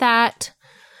think that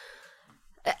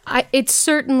it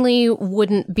certainly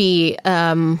wouldn't be,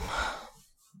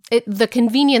 the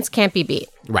convenience can't be beat.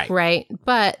 Right. Right.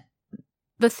 But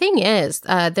the thing is,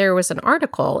 there was an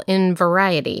article in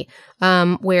Variety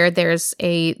where there's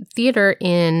a theater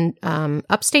in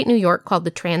upstate New York called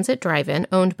the Transit Drive-In,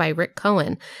 owned by Rick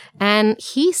Cohen. And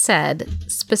he said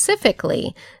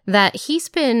specifically that he's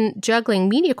been juggling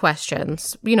media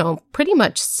questions, pretty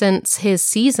much since his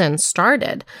season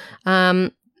started,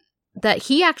 that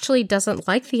he actually doesn't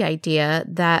like the idea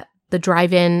that the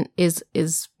drive-in is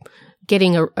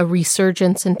getting a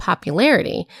resurgence in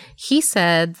popularity. He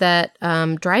said that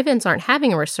drive-ins aren't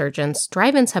having a resurgence.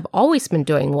 Drive-ins have always been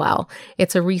doing well.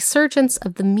 It's a resurgence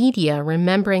of the media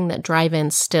remembering that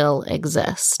drive-ins still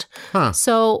exist. Huh.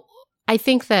 So I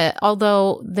think that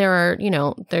although there are,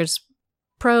 there's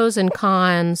pros and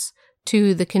cons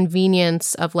to the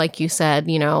convenience of, like you said,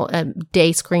 a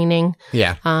day screening,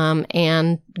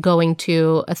 and going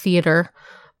to a theater,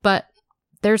 but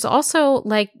there's also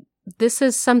this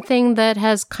is something that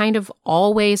has kind of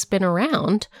always been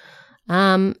around.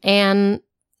 And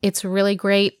it's a really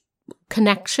great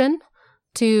connection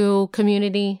to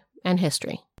community and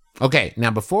history. Okay, now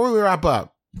before we wrap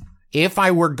up, if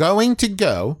I were going to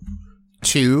go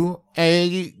to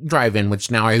a drive-in, which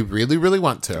now I really, really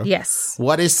want to. Yes.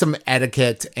 What is some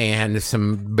etiquette and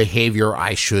some behavior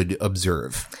I should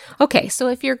observe? Okay, so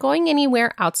if you're going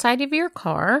anywhere outside of your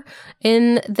car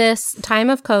in this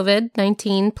time of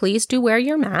COVID-19, please do wear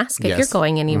your mask if you're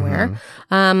going anywhere.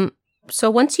 Mm-hmm. So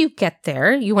once you get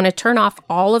there, you want to turn off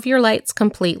all of your lights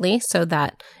completely so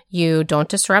that you don't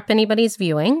disrupt anybody's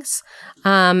viewings.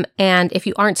 And if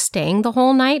you aren't staying the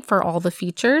whole night for all the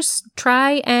features,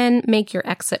 try and make your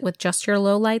exit with just your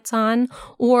low lights on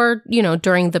or,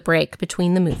 during the break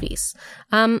between the movies.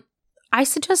 I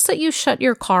suggest that you shut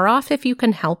your car off if you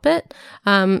can help it.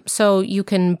 So you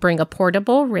can bring a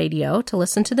portable radio to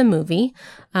listen to the movie.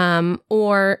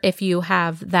 Or if you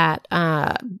have that,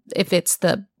 if it's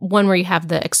the one where you have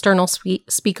the external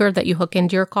speaker that you hook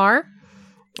into your car,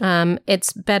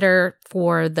 it's better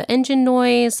for the engine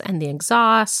noise and the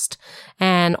exhaust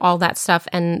and all that stuff.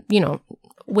 And,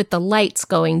 with the lights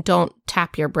going, don't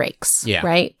tap your brakes,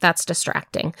 right? That's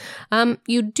distracting.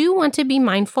 You do want to be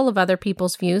mindful of other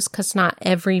people's views because not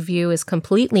every view is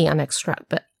completely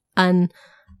unobstructed.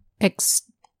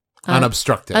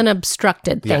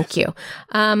 Unobstructed, thank you.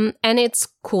 And it's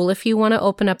cool if you want to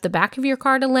open up the back of your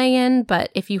car to lay in, but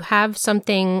if you have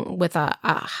something with a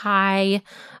high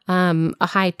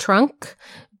trunk,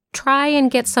 try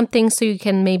and get something so you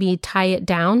can maybe tie it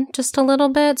down just a little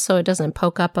bit so it doesn't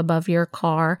poke up above your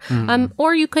car.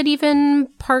 Or you could even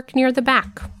park near the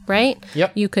back, right?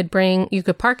 Yep. You could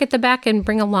park at the back and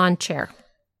bring a lawn chair.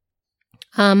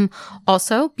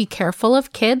 Also, be careful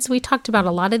of kids. We talked about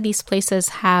a lot of these places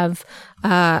have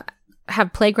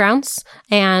playgrounds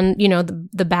and,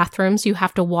 the bathrooms, you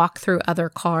have to walk through other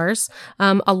cars.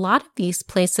 A lot of these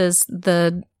places,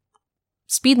 the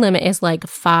speed limit is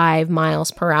 5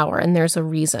 miles per hour, and there's a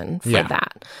reason for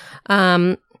that.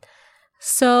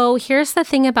 So here's the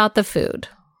thing about the food,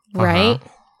 right?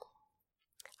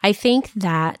 I think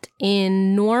that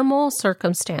in normal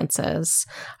circumstances,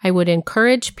 I would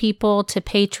encourage people to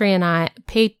patronize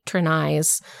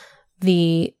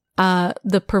the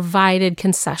provided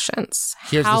concessions.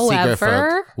 Here's the secret,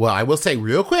 folk. Well, I will say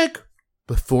real quick,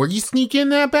 before you sneak in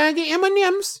that bag of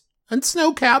M&Ms and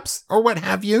snow caps or what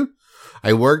have you,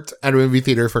 I worked at a movie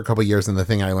theater for a couple of years, and the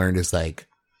thing I learned is I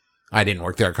didn't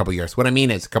work there a couple of years. What I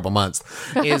mean is a couple months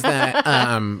is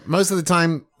that most of the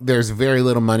time there's very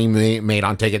little money made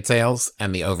on ticket sales,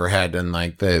 and the overhead and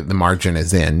the margin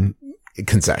is in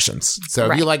concessions.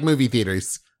 So if you like movie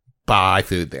theaters, buy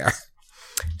food there.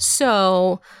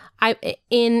 So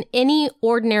in any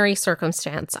ordinary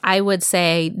circumstance, I would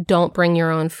say don't bring your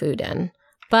own food in.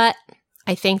 But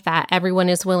I think that everyone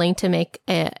is willing to make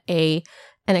an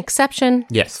exception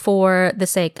for the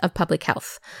sake of public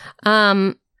health.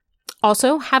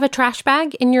 Also, have a trash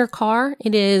bag in your car.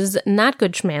 It is not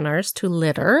good Shmanners to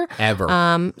litter.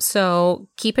 Ever. So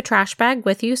keep a trash bag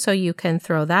with you so you can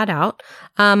throw that out.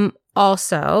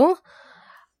 Also,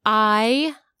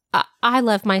 I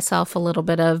love myself a little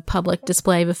bit of public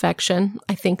display of affection.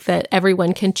 I think that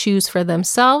everyone can choose for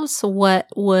themselves what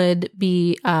would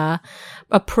be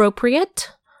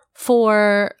appropriate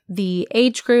for the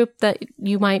age group that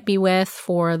you might be with,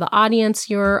 for the audience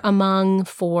you're among,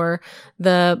 for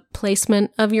the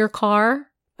placement of your car.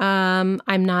 I'm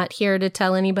not here to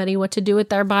tell anybody what to do with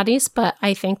their bodies, but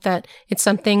I think that it's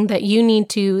something that you need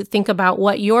to think about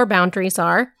what your boundaries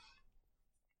are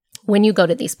when you go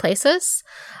to these places.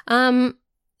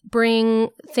 Bring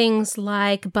things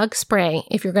like bug spray.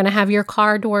 If you're going to have your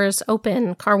car doors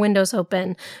open, car windows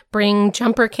open, bring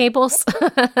jumper cables.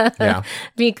 Yeah.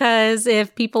 Because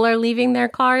if people are leaving their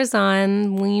cars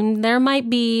on, there might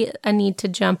be a need to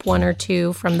jump one or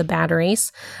two from the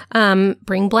batteries.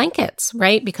 Bring blankets,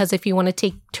 right? Because if you want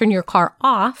to turn your car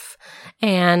off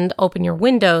and open your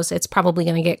windows, it's probably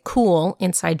going to get cool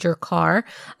inside your car.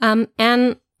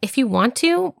 And if you want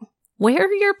to,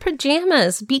 wear your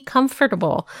pajamas. Be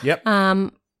comfortable. Yep.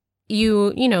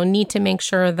 You need to make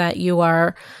sure that you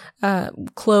are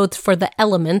clothed for the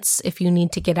elements if you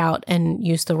need to get out and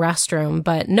use the restroom.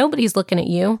 But nobody's looking at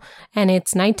you, and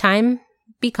it's nighttime.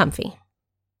 Be comfy.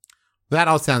 That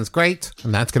all sounds great,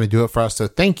 and that's going to do it for us. So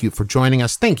thank you for joining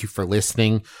us. Thank you for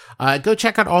listening. Go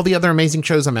check out all the other amazing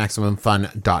shows on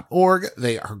MaximumFun.org.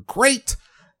 They are great.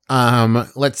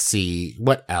 Let's see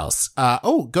what else.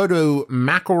 Go to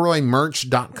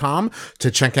McElroymerch.com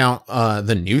to check out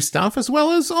the new stuff as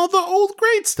well as all the old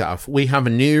great stuff. We have a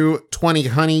new 20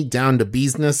 Honey Down to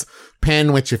Business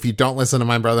pen, which if you don't listen to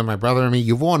my brother and me,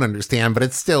 you won't understand, but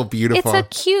it's still beautiful. It's a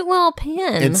cute little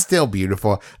pen. It's still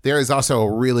beautiful. There is also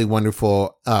a really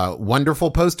wonderful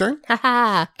poster.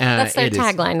 Haha. That's their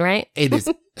tagline, right? It is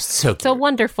so cute. It's a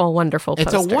wonderful, wonderful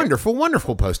poster. It's a wonderful,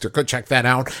 wonderful poster. Go check that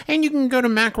out. And you can go to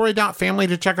McElroy.family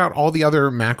to check out all the other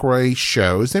McElroy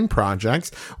shows and projects.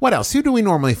 What else? Who do we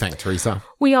normally thank, Teresa?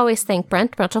 We always thank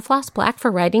Brent Brunchelfloss Black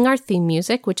for writing our theme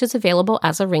music, which is available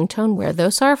as a ringtone where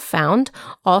those are found.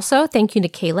 Also, thank you to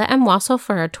Kayla M. Wassel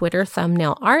for our Twitter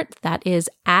thumbnail art. That is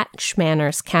at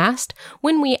ShmannersCast.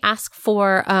 When we ask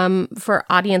for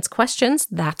audience questions,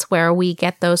 that's where we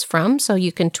get those from, so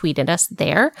you can tweet at us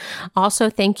there. Also,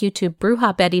 thank you to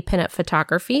Bruja Betty Pinup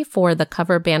Photography for the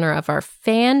cover banner of our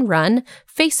fan-run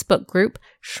Facebook group,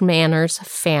 Shmanners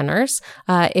Fanners.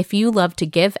 If you love to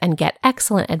give and get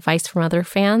excellent advice from other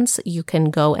fans, you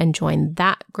can go and join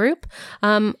that group.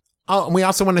 We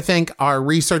also want to thank our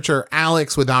researcher,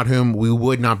 Alex, without whom we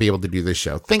would not be able to do this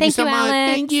show. Thank you so much.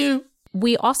 Alex. Thank you.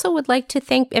 We also would like to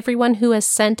thank everyone who has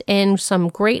sent in some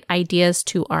great ideas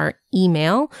to our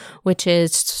email, which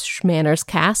is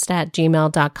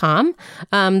shmannerscast@gmail.com.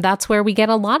 That's where we get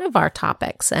a lot of our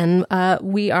topics, and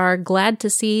we are glad to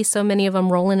see so many of them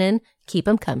rolling in. Keep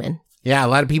them coming. Yeah, a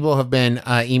lot of people have been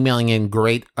emailing in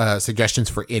great suggestions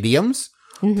for idioms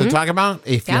to talk about.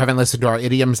 If you haven't listened to our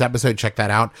idioms episode, check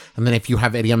that out. And then if you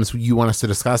have idioms you want us to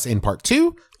discuss in part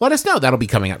 2, let us know. That'll be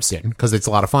coming up soon because it's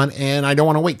a lot of fun and I don't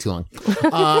want to wait too long.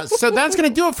 So that's going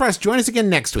to do it for us. Join us again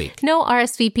next week. No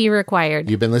RSVP required.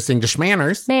 You've been listening to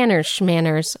Shmanners.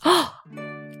 Shmanners. Oh,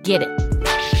 get it.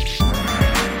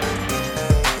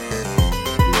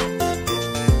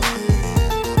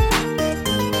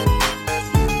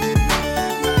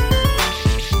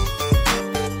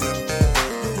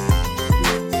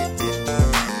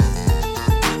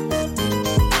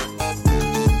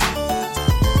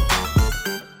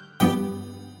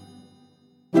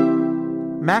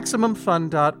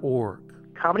 MaximumFun.org.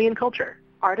 Comedy and culture.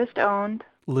 Artist owned.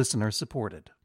 Listener supported.